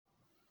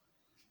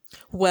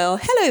Well,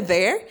 hello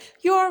there.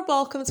 You're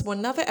welcome to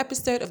another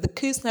episode of the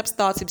KuSnap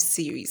Startup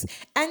series.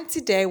 And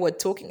today we're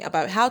talking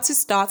about how to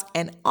start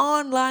an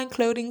online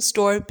clothing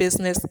store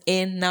business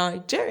in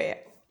Nigeria.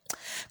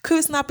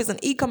 KuSnap is an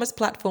e-commerce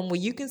platform where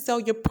you can sell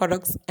your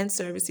products and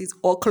services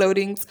or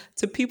clothing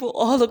to people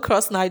all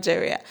across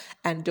Nigeria.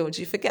 And don't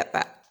you forget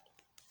that.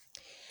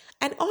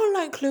 An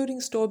online clothing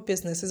store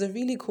business is a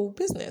really cool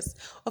business.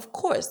 Of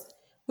course,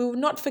 we will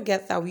not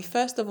forget that we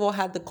first of all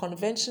had the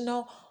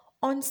conventional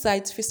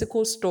on-site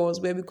physical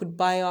stores where we could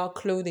buy our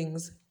clothing.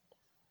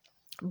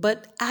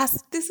 But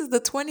as this is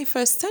the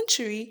 21st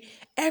century,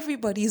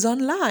 everybody's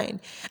online.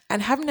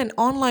 And having an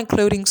online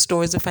clothing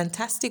store is a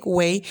fantastic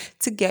way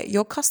to get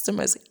your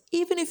customers.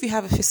 Even if you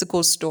have a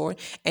physical store,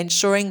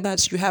 ensuring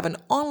that you have an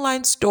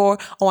online store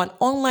or an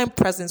online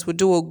presence will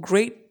do a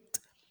great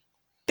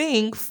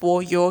thing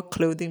for your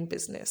clothing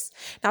business.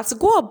 Now, to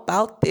go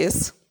about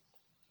this,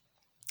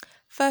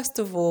 first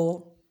of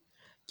all,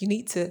 you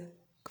need to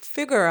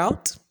figure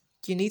out,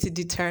 you need to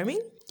determine,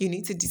 you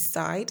need to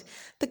decide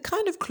the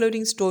kind of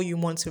clothing store you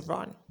want to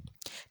run.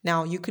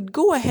 Now, you could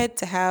go ahead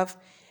to have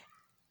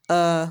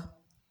a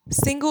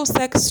single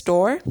sex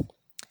store,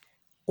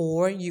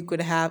 or you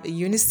could have a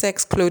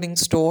unisex clothing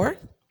store.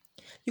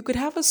 You could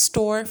have a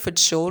store for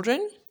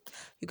children.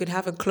 You could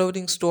have a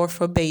clothing store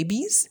for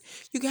babies.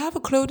 You could have a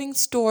clothing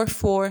store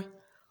for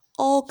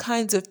all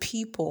kinds of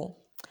people.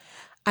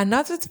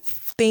 Another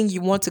thing you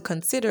want to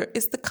consider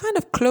is the kind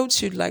of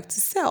clothes you'd like to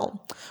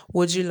sell.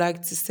 Would you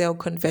like to sell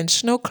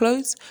conventional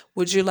clothes?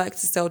 Would you like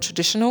to sell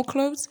traditional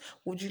clothes?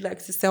 Would you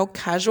like to sell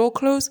casual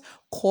clothes,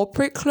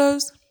 corporate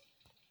clothes?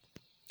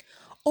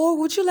 Or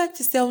would you like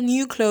to sell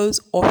new clothes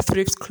or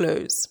thrift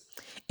clothes?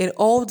 It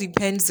all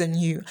depends on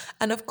you.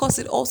 And of course,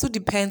 it also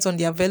depends on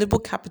the available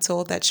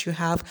capital that you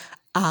have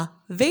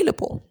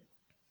available.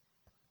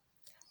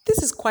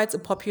 This is quite a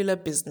popular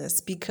business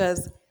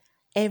because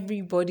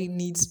everybody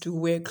needs to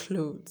wear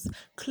clothes.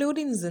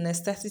 Clothing is a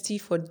necessity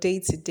for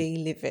day-to-day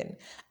living.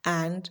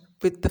 And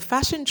with the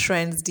fashion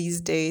trends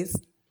these days,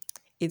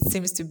 it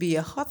seems to be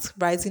a hot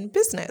rising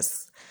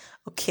business.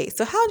 Okay,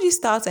 so how do you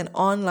start an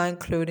online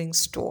clothing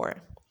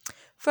store?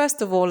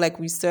 First of all, like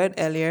we said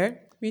earlier,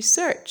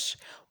 research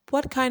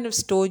what kind of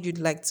store you'd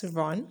like to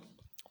run,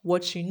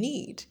 what you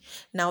need.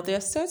 Now, there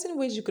are certain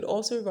ways you could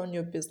also run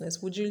your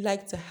business. Would you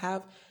like to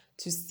have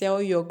to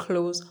sell your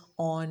clothes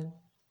on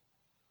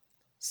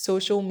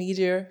social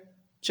media,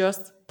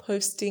 just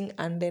posting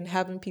and then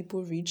having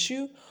people reach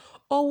you?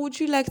 Or would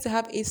you like to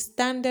have a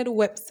standard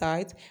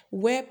website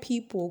where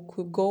people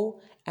could go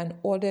and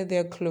order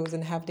their clothes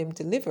and have them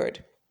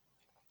delivered?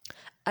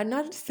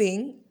 Another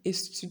thing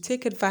is to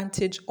take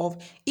advantage of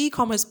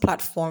e-commerce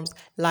platforms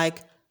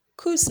like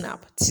KuSnap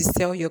to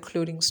sell your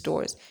clothing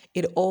stores.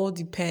 It all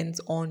depends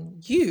on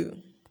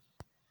you.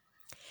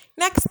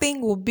 Next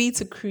thing will be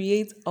to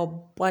create a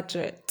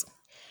budget.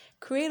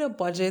 Create a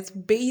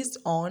budget based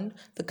on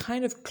the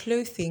kind of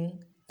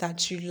clothing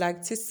that you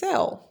like to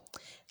sell.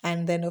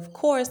 And then, of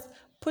course,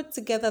 put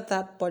together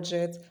that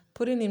budget,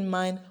 putting in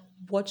mind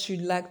what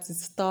you'd like to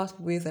start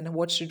with and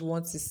what you'd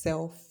want to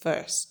sell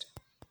first.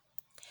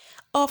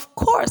 Of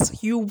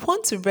course, you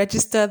want to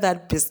register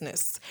that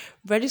business.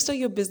 Register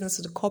your business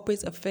to the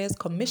Corporate Affairs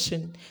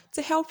Commission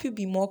to help you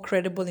be more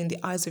credible in the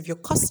eyes of your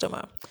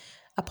customer.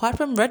 Apart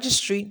from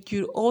registry,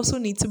 you also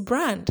need to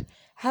brand.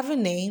 Have a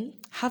name,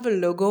 have a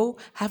logo,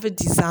 have a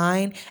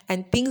design,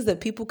 and things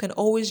that people can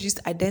always use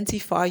to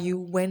identify you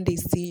when they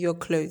see your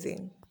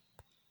clothing.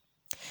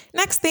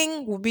 Next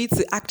thing will be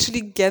to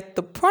actually get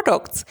the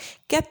products,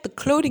 get the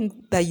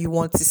clothing that you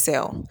want to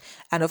sell.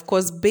 And of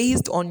course,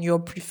 based on your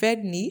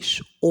preferred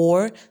niche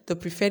or the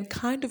preferred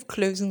kind of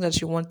clothing that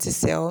you want to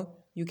sell,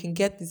 you can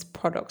get these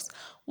products.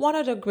 One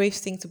other great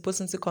thing to put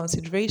into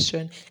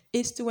consideration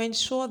is to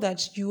ensure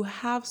that you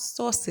have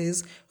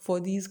sources for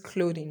these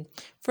clothing.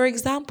 For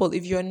example,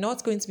 if you're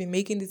not going to be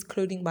making this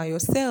clothing by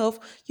yourself,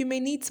 you may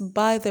need to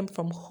buy them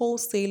from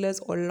wholesalers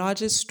or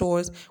larger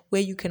stores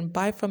where you can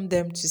buy from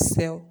them to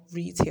sell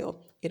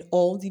retail. It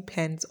all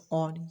depends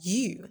on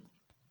you.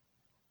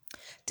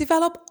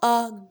 Develop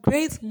a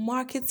great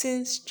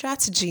marketing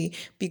strategy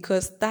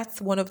because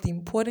that's one of the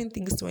important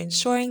things to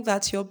ensuring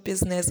that your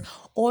business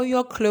or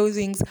your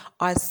clothings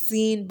are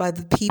seen by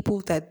the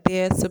people that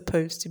they're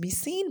supposed to be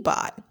seen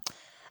by.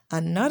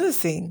 Another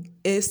thing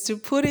is to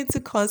put into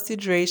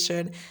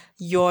consideration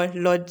your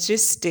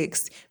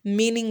logistics,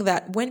 meaning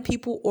that when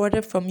people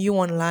order from you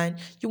online,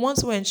 you want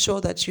to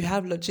ensure that you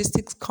have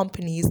logistics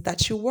companies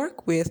that you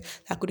work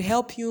with that could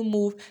help you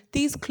move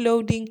these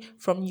clothing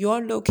from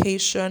your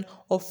location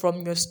or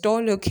from your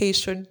store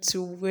location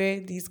to where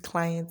these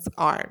clients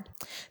are.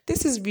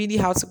 This is really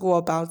how to go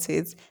about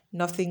it.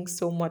 Nothing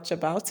so much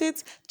about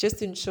it.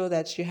 Just ensure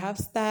that you have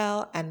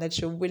style and that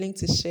you're willing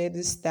to share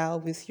this style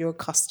with your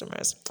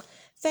customers.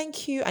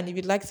 Thank you. And if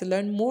you'd like to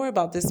learn more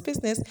about this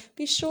business,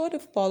 be sure to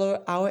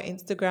follow our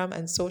Instagram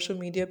and social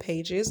media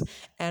pages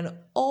and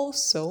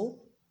also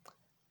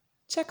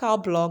check our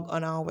blog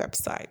on our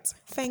website.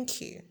 Thank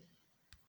you.